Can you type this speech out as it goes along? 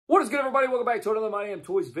What is good, everybody? Welcome back to another My Damn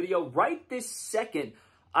Toys video. Right this second,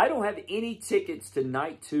 I don't have any tickets to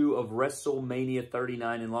night 2 of Wrestlemania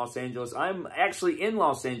 39 in Los Angeles. I'm actually in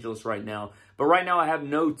Los Angeles right now, but right now I have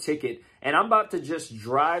no ticket, and I'm about to just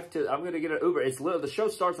drive to, I'm going to get an Uber. The show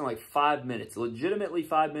starts in like 5 minutes, legitimately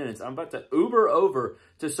 5 minutes. I'm about to Uber over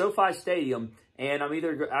to SoFi Stadium, and I'm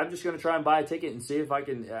just going to try and buy a ticket and see if I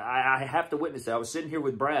can, I have to witness it. I was sitting here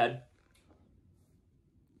with Brad.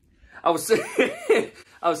 I was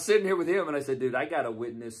sitting here with him, and I said, dude, I got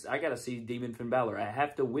to see Demon Finn Balor. I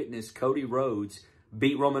have to witness Cody Rhodes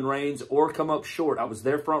beat Roman Reigns or come up short. I was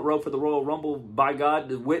there front row for the Royal Rumble, by God,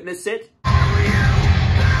 to witness it.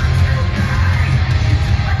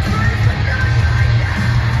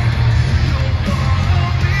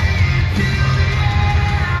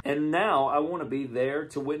 And now I want to be there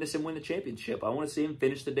to witness him win the championship. I want to see him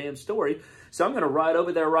finish the damn story. So I'm going to ride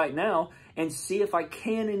over there right now and see if I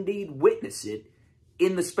can indeed witness it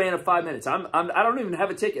in the span of 5 minutes. I don't even have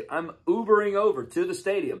a ticket. I'm Ubering over to the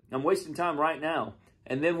stadium. I'm wasting time right now.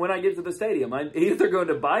 And then when I get to the stadium, I'm either going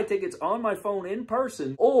to buy tickets on my phone in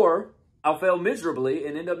person, or I'll fail miserably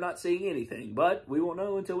and end up not seeing anything. But we won't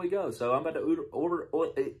know until we go. So I'm about to order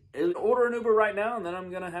an Uber right now, and then I'm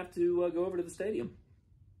going to have to go over to the stadium.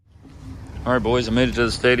 All right, boys, I made it to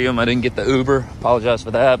the stadium. I didn't get the Uber. Apologize for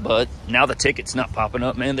that, but now the ticket's not popping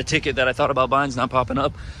up, man. The ticket that I thought about buying is not popping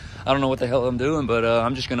up. I don't know what the hell I'm doing, but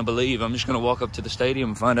I'm just going to believe. I'm just going to walk up to the stadium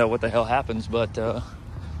and find out what the hell happens, but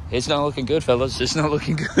it's not looking good, fellas. It's not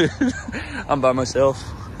looking good. I'm by myself.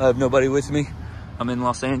 I have nobody with me. I'm in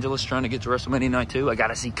Los Angeles trying to get to WrestleMania Night 2. I got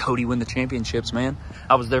to see Cody win the championships, man.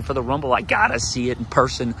 I was there for the Rumble. I got to see it in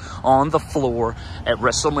person on the floor at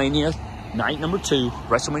WrestleMania Night number 2,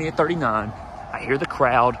 WrestleMania 39. I hear the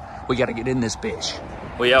crowd. We got to get in this bitch.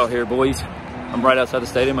 We out here, boys. I'm right outside the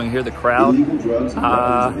stadium. I can hear the crowd.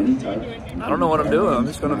 I don't know what I'm doing. I'm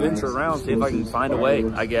just going to venture around, see if I can find a way,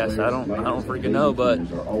 I guess. I don't freaking know, but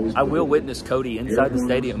I will witness Cody inside the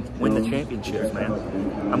stadium win the championships, man.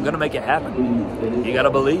 I'm going to make it happen. You got to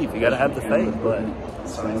believe. You got to have the faith, but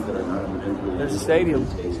there's the stadium.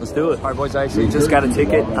 Let's do it. All right, boys, I actually just got a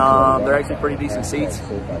ticket. They're actually pretty decent seats.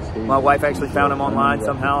 My wife actually found them online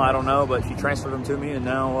somehow. I don't know, but she transferred them to me, and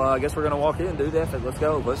now I guess we're going to walk in, dude. Let's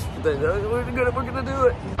go. We're going to do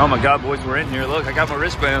it. Oh, my God, boys, we're in here. Look, I got my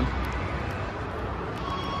wristband.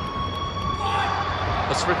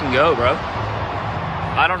 Let's freaking go, bro.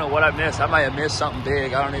 I don't know what I missed. I might have missed something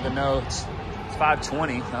big. I don't even know. It's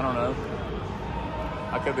 5:20. I don't know.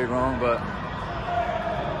 I could be wrong, but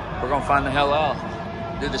we're going to find the hell out.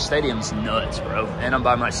 Dude, the stadium's nuts, bro. And I'm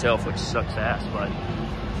by myself, which sucks ass, but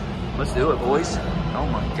let's do it, boys. Oh,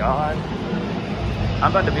 my God.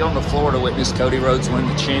 I'm about to be on the floor to witness Cody Rhodes win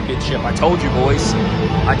the championship. I told you, boys.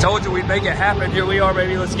 I told you we'd make it happen. Here we are,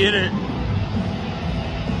 baby. Let's get it.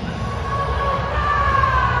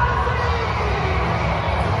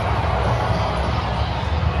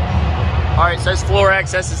 All right, it says floor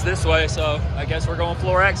access is this way, so I guess we're going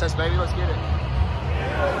floor access, baby. Let's get it.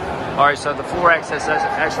 All right, so the floor access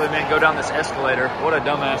actually meant go down this escalator. What a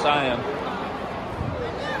dumbass I am.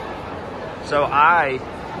 So I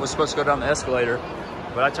was supposed to go down the escalator,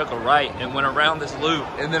 but I took a right and went around this loop,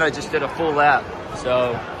 and then I just did a full lap.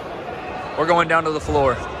 So we're going down to the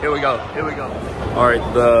floor. Here we go. Here we go. All right,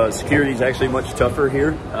 the security is actually much tougher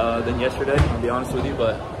here than yesterday, I'll be honest with you,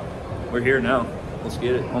 but we're here now. Let's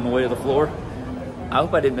get it on the way to the floor. I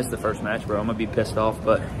hope I didn't miss the first match, bro. I'm going to be pissed off,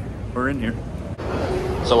 but we're in here.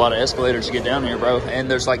 There's a lot of escalators to get down here, bro. And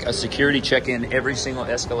there's like a security check-in every single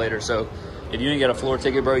escalator. So if you ain't got a floor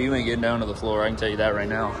ticket, bro, you ain't getting down to the floor. I can tell you that right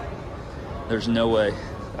now. There's no way.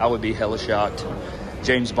 I would be hella shocked.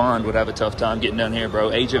 James Bond would have a tough time getting down here,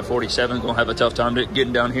 bro. Agent 47 is going to have a tough time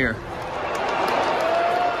getting down here.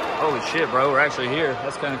 Holy shit, bro. We're actually here.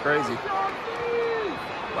 That's kind of crazy.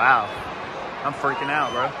 Wow. I'm freaking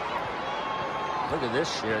out, bro. Look at this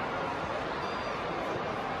shit.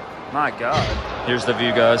 My God. Here's the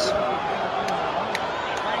view, guys.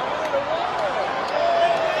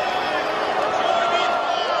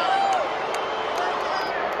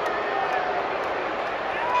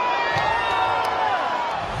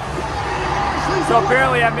 So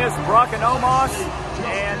apparently I missed Brock and Omos,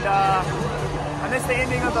 and I missed the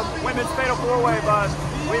ending of the women's fatal 4-way, but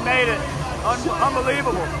we made it.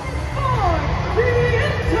 Unbelievable. Dude,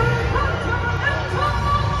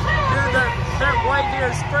 that white hair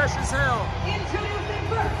is fresh as hell. Introducing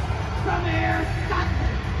first, from Air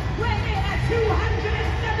Scotland, weighing in at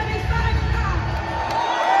 275 pounds.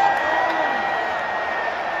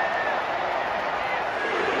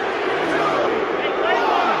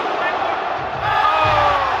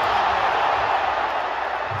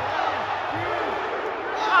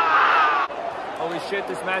 Holy shit,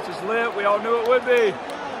 this match is lit. We all knew it would be.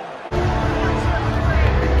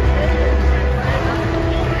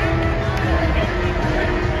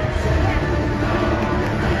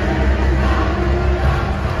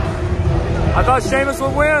 I thought Sheamus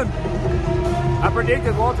would win. I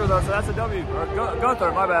predicted Walter though, so that's a W. Or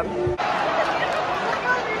Gunther, my bad.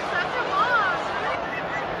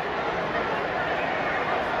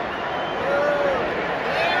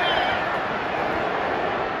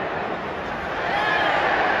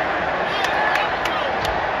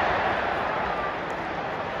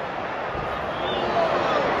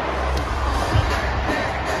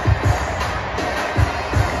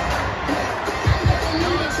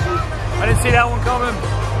 I didn't see that one coming.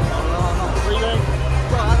 What do you think?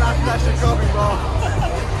 Bro, I got that shit coming, bro.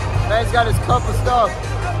 Man's got his cup of stuff.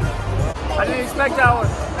 I didn't expect that one.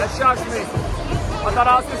 That shocked me. I thought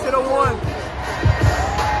Oscar should have won.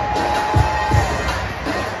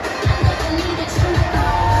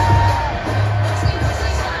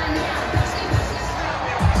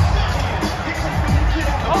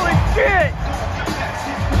 Holy shit!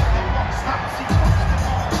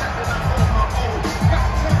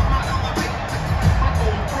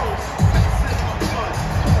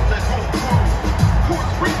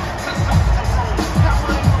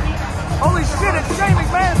 Holy shit, it's Shane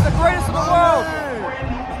McMahon, it's the greatest in the world.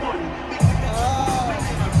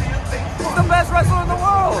 He's the best wrestler in the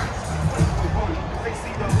world.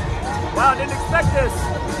 Wow, didn't expect this.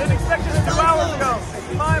 Didn't expect this 2 hours ago.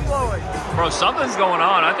 It's mind-blowing. Bro, something's going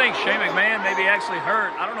on. I think Shane McMahon may be actually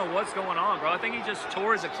hurt. I don't know what's going on, bro. I think he just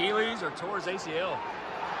tore his Achilles or tore his ACL.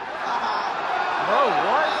 Bro,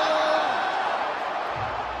 what?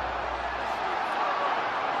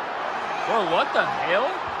 Bro, what the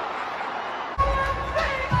hell?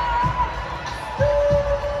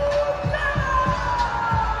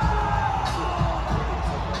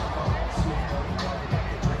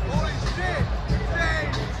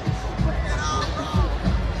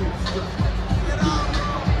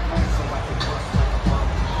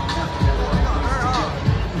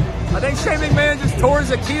 I think Shane McMahon just tore his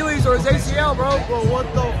Achilles or his ACL, bro. Bro, what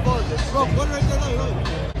the fuck? Bro, what right there? Look.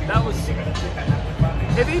 That was...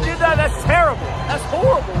 If he did that, that's terrible. That's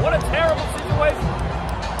horrible. What a terrible situation.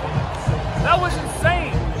 That was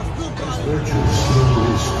insane.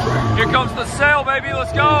 Here comes the cell, baby.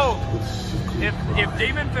 Let's go. If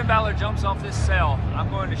Demon Finn Balor jumps off this cell, I'm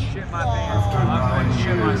going to shit my pants. I'm going to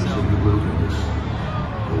shit myself.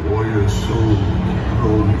 The warrior's soul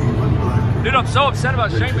grown even blacker. Dude, I'm so upset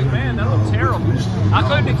about Shane McMahon. That looked terrible. I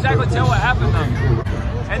couldn't exactly tell what happened though.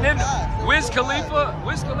 And then Wiz Khalifa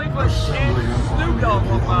and Snoop Dogg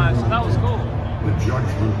went by, so that was cool. The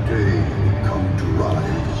judgment day had come to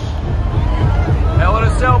rise. Hell in a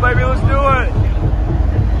Cell, baby. Let's do it.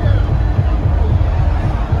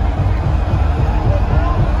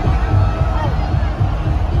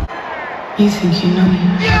 You think you know me?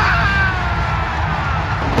 Yeah!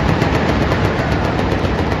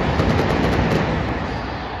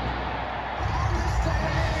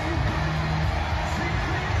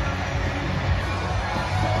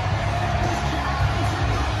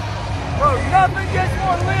 Bro, nothing gets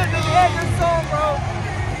more lit than the Edgar song, bro.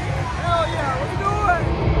 Hell yeah, let's do it.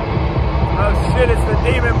 Oh shit, it's the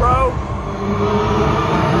Demon, bro.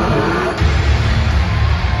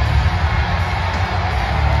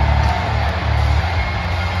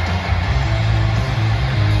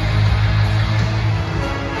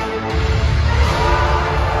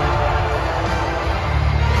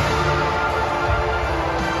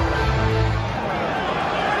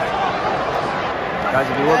 Guys,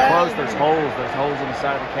 if you look close, there's holes. There's holes in the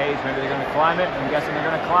side of the cage. Maybe they're going to climb it. I'm guessing they're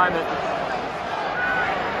going to climb it.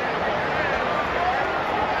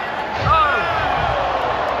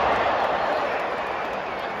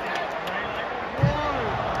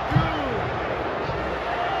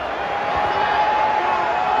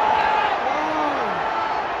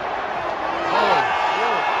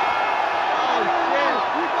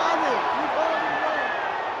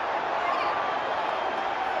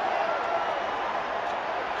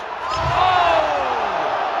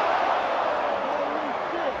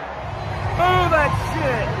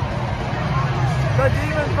 The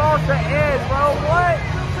Demon falls to Edge, bro. What?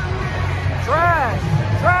 Trash.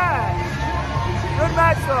 Good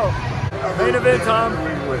match, though. Main event time.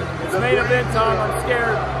 It's main event time. I'm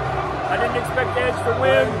scared. I didn't expect Edge to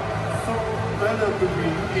win.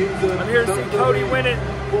 I'm here to see Cody win it.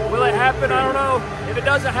 Will it happen? I don't know. If it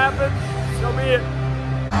doesn't happen, so be it.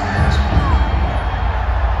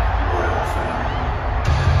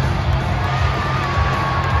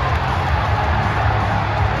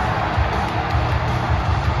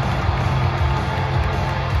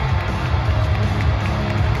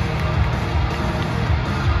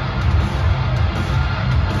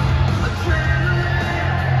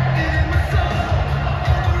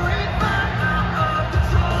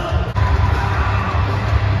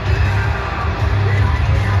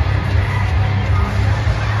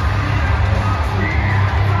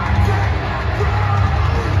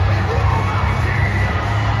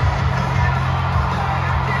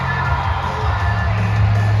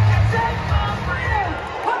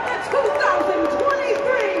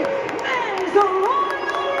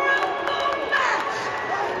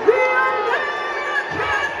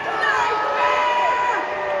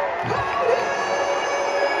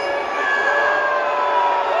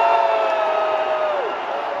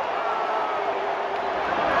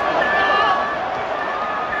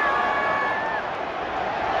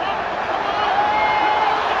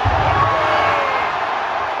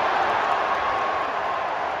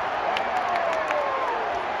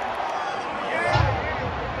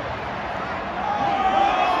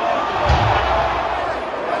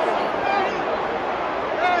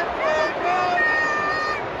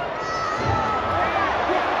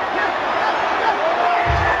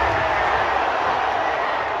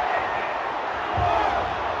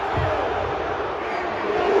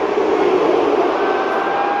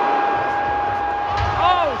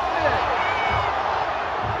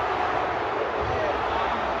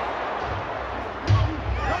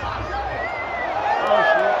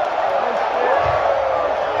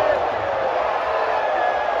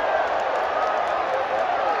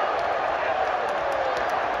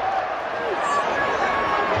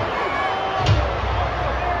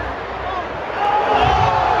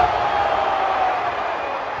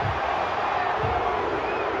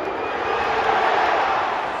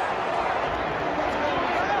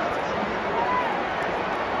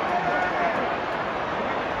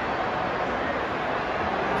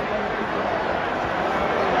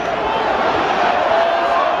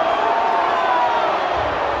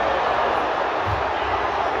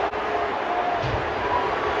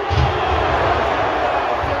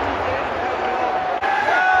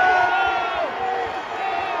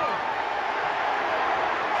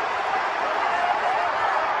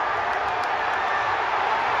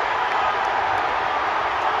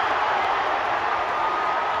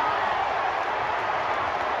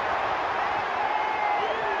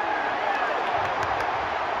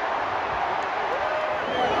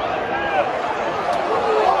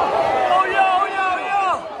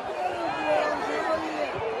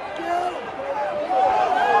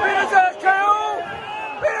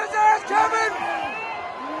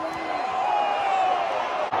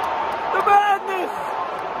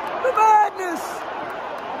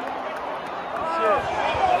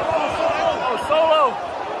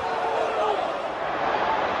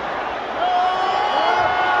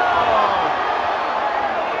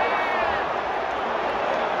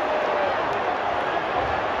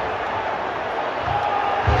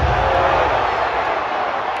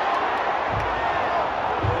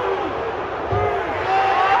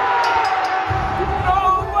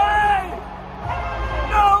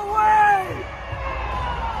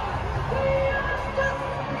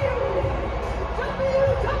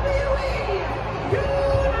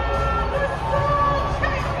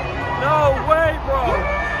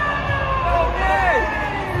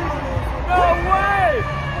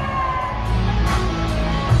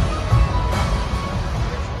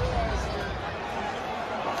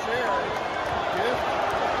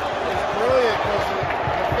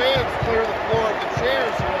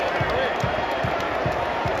 chairs here.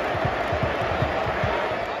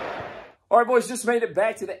 All right, boys, just made it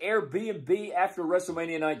back to the Airbnb after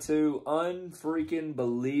WrestleMania Night 2. Unfreaking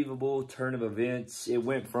believable turn of events. It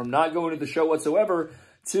went from not going to the show whatsoever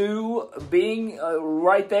to being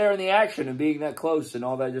right there in the action and being that close and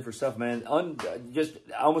all that different stuff, man. I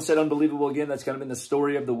almost said unbelievable again. That's kind of been the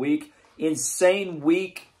story of the week. Insane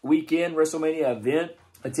weekend WrestleMania event.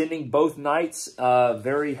 Attending both nights.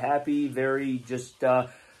 Very happy, very just...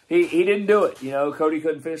 he didn't do it. You know, Cody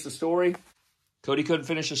couldn't finish the story. Cody couldn't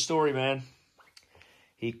finish the story, man.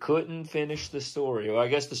 He couldn't finish the story. Well, I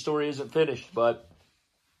guess the story isn't finished, but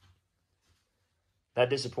that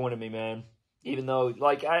disappointed me, man. Even though,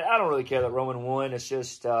 like, I don't really care that Roman won. It's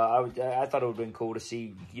just I thought it would have been cool to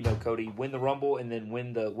see, you know, Cody win the Rumble and then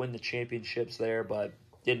win the championships there, but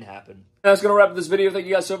didn't happen. That's going to wrap up this video. Thank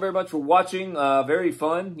you guys so very much for watching. Very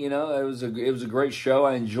fun. You know, it was a great show.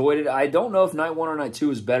 I enjoyed it. I don't know if night 1 or night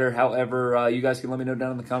 2 is better. However, you guys can let me know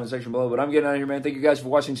down in the comment section below. But I'm getting out of here, man. Thank you guys for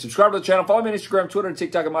watching. Subscribe to the channel. Follow me on Instagram, Twitter, and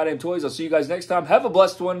TikTok at MyDamnToys. I'll see you guys next time. Have a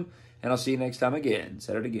blessed one. And I'll see you next time again.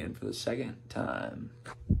 Said it again for the second time.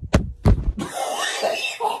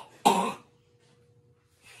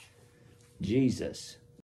 Jesus.